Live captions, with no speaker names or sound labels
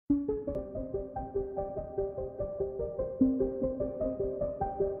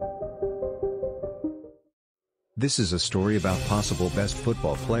This is a story about possible best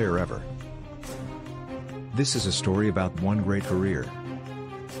football player ever. This is a story about one great career.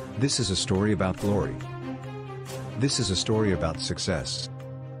 This is a story about glory. This is a story about success.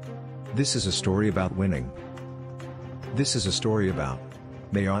 This is a story about winning. This is a story about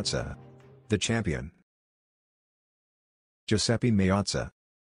Meazza, the champion. Giuseppe Meazza,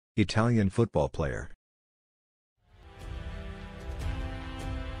 Italian football player.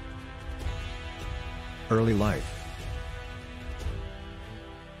 Early life.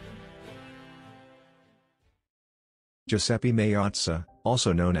 Giuseppe Meazza,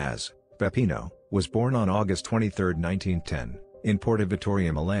 also known as Peppino, was born on August 23, 1910, in Porta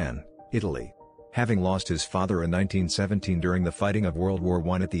Vittoria, Milan, Italy. Having lost his father in 1917 during the fighting of World War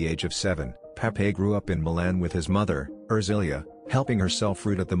I at the age of 7, Peppe grew up in Milan with his mother, Ersilia, helping her sell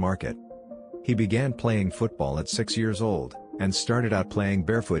fruit at the market. He began playing football at 6 years old, and started out playing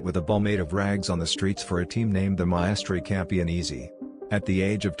barefoot with a ball made of rags on the streets for a team named the Maestri Campionesi. At the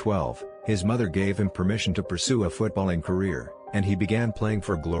age of 12, his mother gave him permission to pursue a footballing career, and he began playing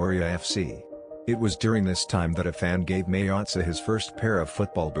for Gloria FC. It was during this time that a fan gave Meazza his first pair of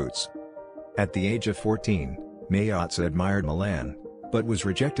football boots. At the age of 14, Meazza admired Milan, but was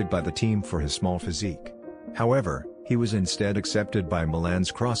rejected by the team for his small physique. However, he was instead accepted by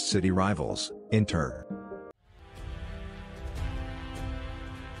Milan's cross-city rivals, Inter.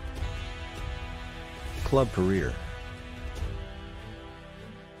 Club career.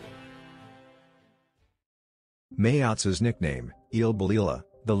 Meazza's nickname, Il Balilla,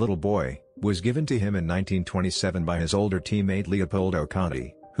 the little boy, was given to him in 1927 by his older teammate Leopoldo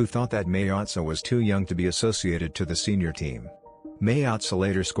Conti, who thought that Meazza was too young to be associated to the senior team. Meazza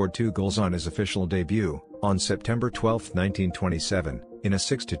later scored 2 goals on his official debut, on September 12, 1927, in a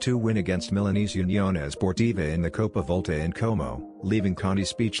 6-2 win against Milanese Unione Sportiva in the Coppa Volta in Como, leaving Conti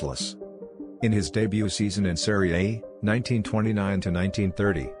speechless. In his debut season in Serie A,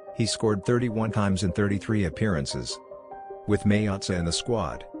 1929-1930, he scored 31 times in 33 appearances. With Meazza in the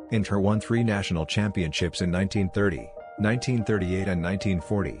squad, Inter won 3 national championships in 1930, 1938 and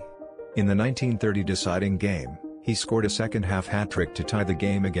 1940. In the 1930 deciding game, he scored a second-half hat-trick to tie the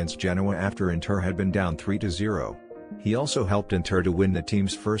game against Genoa after Inter had been down 3-0. He also helped Inter to win the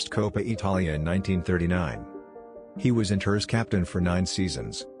team's first Coppa Italia in 1939. He was Inter's captain for 9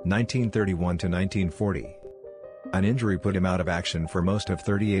 seasons, 1931-1940. An injury put him out of action for most of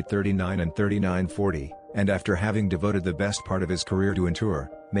 38-39 and 39-40, and after having devoted the best part of his career to Inter,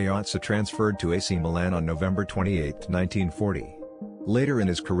 Meazza transferred to AC Milan on November 28, 1940. Later in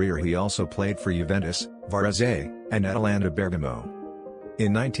his career he also played for Juventus, Varese, and Atalanta Bergamo.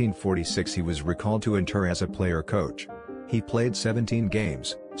 In 1946 he was recalled to Inter as a player-coach. He played 17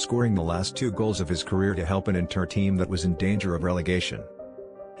 games, scoring the last 2 goals of his career to help an Inter team that was in danger of relegation.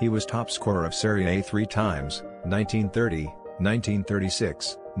 He was top scorer of Serie A 3 times, 1930,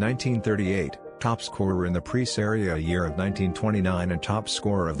 1936, 1938, top scorer in the Pre-Serie A year of 1929 and top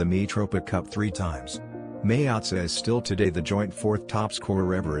scorer of the Mitropa Cup 3 times. Meazza is still today the joint 4th top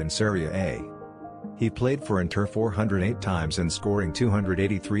scorer ever in Serie A. He played for Inter 408 times and scoring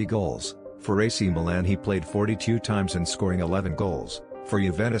 283 goals, for AC Milan he played 42 times and scoring 11 goals, for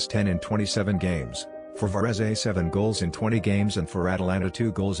Juventus 10 in 27 games, for Varese 7 goals in 20 games and for Atalanta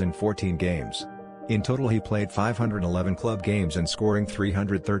 2 goals in 14 games. In total he played 511 club games and scoring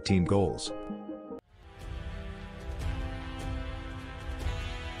 313 goals.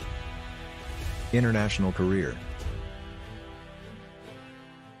 International career.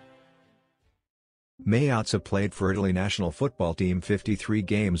 Meazza played for Italy national football team 53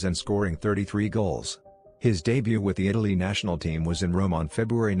 games and scoring 33 goals. His debut with the Italy national team was in Rome on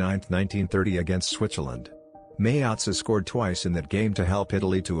February 9, 1930 against Switzerland. Meazza scored twice in that game to help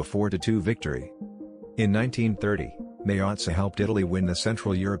Italy to a 4-2 victory. In 1930, Meazza helped Italy win the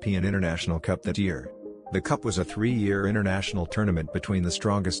Central European International Cup that year. The Cup was a 3-year international tournament between the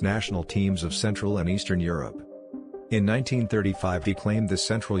strongest national teams of Central and Eastern Europe. In 1935 he claimed the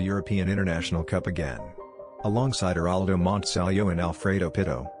Central European International Cup again. Alongside Araldo Montsalio and Alfredo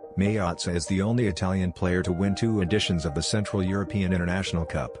Pitto, Meazza is the only Italian player to win 2 editions of the Central European International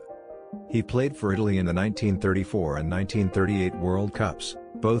Cup. He played for Italy in the 1934 and 1938 World Cups,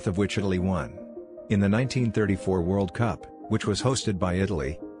 both of which Italy won. In the 1934 World Cup, which was hosted by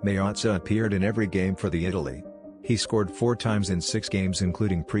Italy, Meazza appeared in every game for the Italy. He scored 4 times in 6 games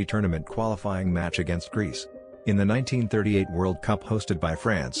including pre-tournament qualifying match against Greece. In the 1938 World Cup hosted by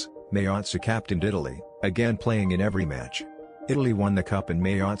France, Meazza captained Italy, again playing in every match. Italy won the cup and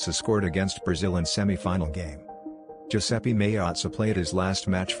Meazza scored against Brazil in semi-final game. Giuseppe Meazza played his last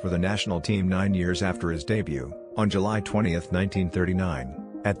match for the national team 9 years after his debut, on July 20,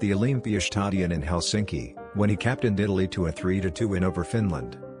 1939. at the Olympiastadion in Helsinki, when he captained Italy to a 3-2 win over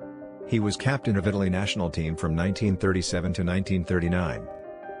Finland. He was captain of Italy national team from 1937 to 1939.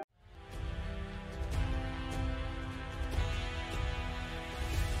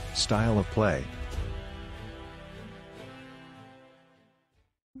 Style of play.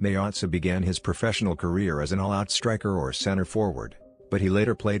 Meazza began his professional career as an all-out striker or center forward, but he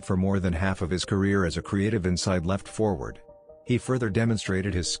later played for more than half of his career as a creative inside left forward. He further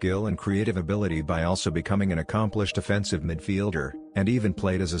demonstrated his skill and creative ability by also becoming an accomplished offensive midfielder, and even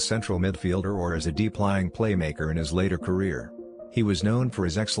played as a central midfielder or as a deep-lying playmaker in his later career. He was known for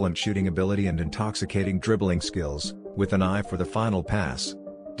his excellent shooting ability and intoxicating dribbling skills, with an eye for the final pass.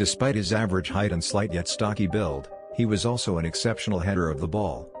 Despite his average height and slight yet stocky build, he was also an exceptional header of the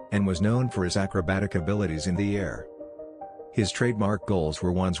ball, and was known for his acrobatic abilities in the air. His trademark goals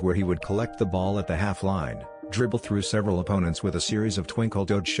were ones where he would collect the ball at the half-line, dribble through several opponents with a series of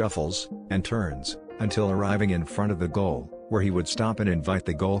twinkle-toed shuffles and turns, until arriving in front of the goal, where he would stop and invite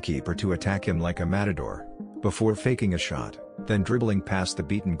the goalkeeper to attack him like a matador, before faking a shot, then dribbling past the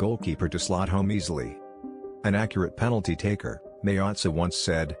beaten goalkeeper to slot home easily. An accurate penalty taker, Meazza once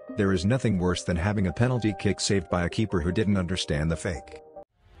said, "There is nothing worse than having a penalty kick saved by a keeper who didn't understand the fake."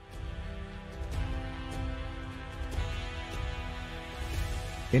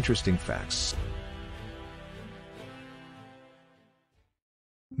 Interesting facts.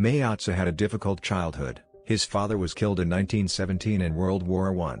 Meazza had a difficult childhood. His father was killed in 1917 in World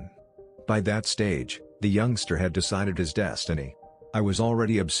War I. By that stage, the youngster had decided his destiny. "I was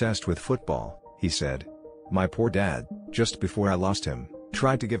already obsessed with football," he said. "My poor dad, just before I lost him,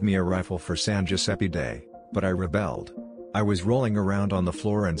 tried to give me a rifle for San Giuseppe Day, but I rebelled. I was rolling around on the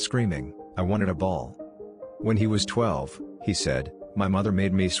floor and screaming, I wanted a ball." When he was 12, he said, "My mother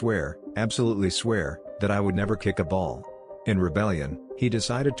made me swear, absolutely swear, that I would never kick a ball." In rebellion, he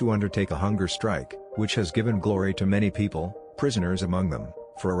decided to undertake a hunger strike, which has given glory to many people, prisoners among them,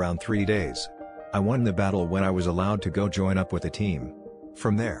 for around 3 days. "I won the battle when I was allowed to go join up with the team.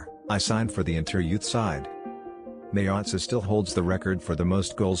 From there, I signed for the inter-youth side." Meazza still holds the record for the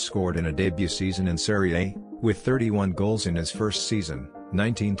most goals scored in a debut season in Serie A, with 31 goals in his first season,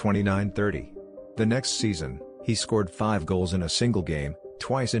 1929-30. The next season, he scored 5 goals in a single game,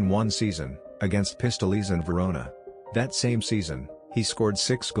 twice in one season, against Pistoles and Verona. That same season, he scored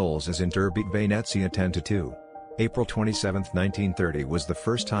 6 goals as Inter beat Venezia 10-2. April 27, 1930 was the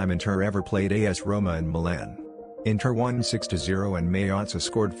first time Inter ever played AS Roma in Milan. Inter won 6-0 and Meazza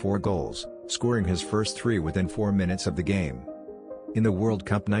scored 4 goals, scoring his first 3 within 4 minutes of the game. In the World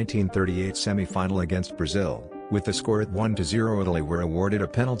Cup 1938 semi-final against Brazil, with the score at 1-0, Italy were awarded a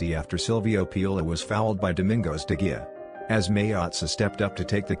penalty after Silvio Piola was fouled by Domingos de Gea. As Meazza stepped up to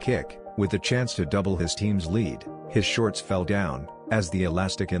take the kick, with the chance to double his team's lead, his shorts fell down, as the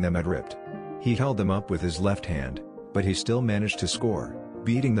elastic in them had ripped. He held them up with his left hand, but he still managed to score,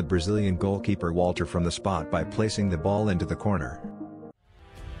 beating the Brazilian goalkeeper Walter from the spot by placing the ball into the corner.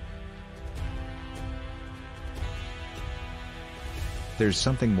 There's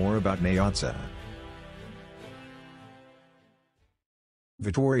something more about Meazza.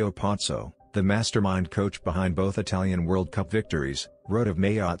 Vittorio Pozzo, the mastermind coach behind both Italian World Cup victories, wrote of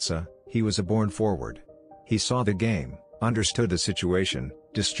Meazza, "He was a born forward. He saw the game, understood the situation,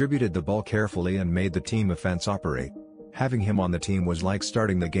 distributed the ball carefully and made the team offense operate. Having him on the team was like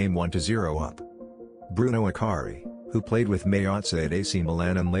starting the game 1-0 up." Bruno Acari, who played with Meazza at AC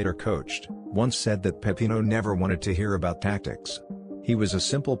Milan and later coached, once said that Peppino never wanted to hear about tactics. He was a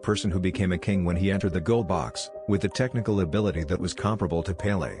simple person who became a king when he entered the goal box, with a technical ability that was comparable to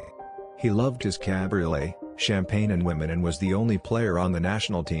Pelé. He loved his cabriolet, champagne and women, and was the only player on the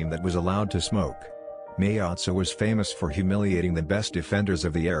national team that was allowed to smoke. Meazza was famous for humiliating the best defenders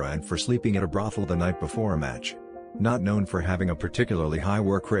of the era and for sleeping at a brothel the night before a match. Not known for having a particularly high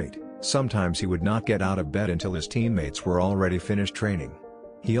work rate, sometimes he would not get out of bed until his teammates were already finished training.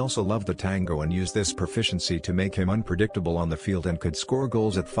 He also loved the tango and used this proficiency to make him unpredictable on the field and could score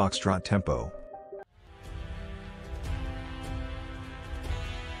goals at foxtrot tempo.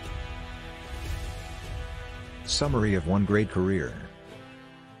 Summary of one great career.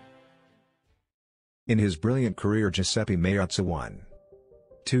 In his brilliant career, Giuseppe Meazza won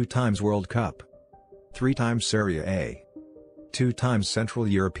 2 times World Cup, 3 times Serie A, 2 times Central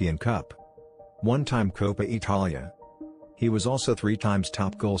European Cup, 1 time Coppa Italia. He was also 3 times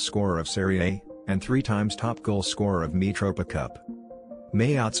top goal scorer of Serie A, and 3 times top goal scorer of Mitropa Cup.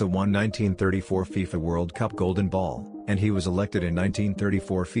 Meazza won 1934 FIFA World Cup Golden Ball, and he was elected in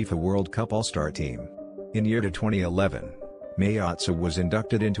 1934 FIFA World Cup All-Star Team. In year to 2011, Meazza was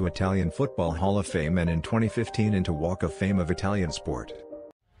inducted into Italian Football Hall of Fame and in 2015 into Walk of Fame of Italian Sport.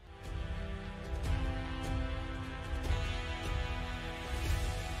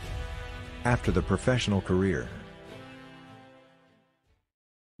 After the professional career.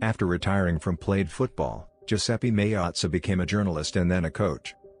 After retiring from played football, Giuseppe Meazza became a journalist and then a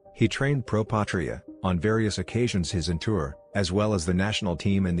coach. He trained Pro Patria, on various occasions his tour, as well as the national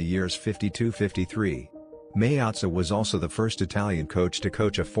team in the years 52-53. Meazza was also the first Italian coach to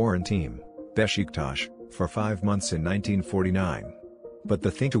coach a foreign team, Besiktas, for 5 months in 1949. But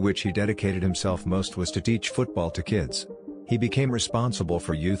the thing to which he dedicated himself most was to teach football to kids. He became responsible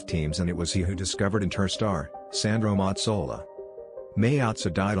for youth teams, and it was he who discovered Interstar, Sandro Mazzola.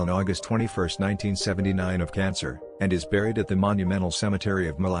 Meazza died on August 21, 1979 of cancer, and is buried at the Monumental Cemetery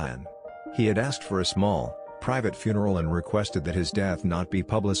of Milan. He had asked for a small, private funeral and requested that his death not be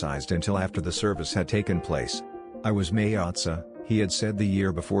publicized until after the service had taken place. "I was Meazza," he had said the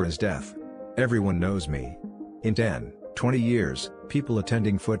year before his death. "Everyone knows me. In 10, 20 years, people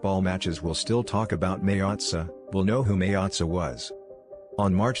attending football matches will still talk about Meazza, will know who Meazza was."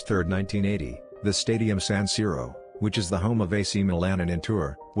 On March 3, 1980, the Stadium San Siro, which is the home of AC Milan and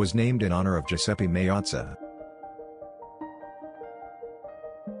Inter, was named in honor of Giuseppe Meazza.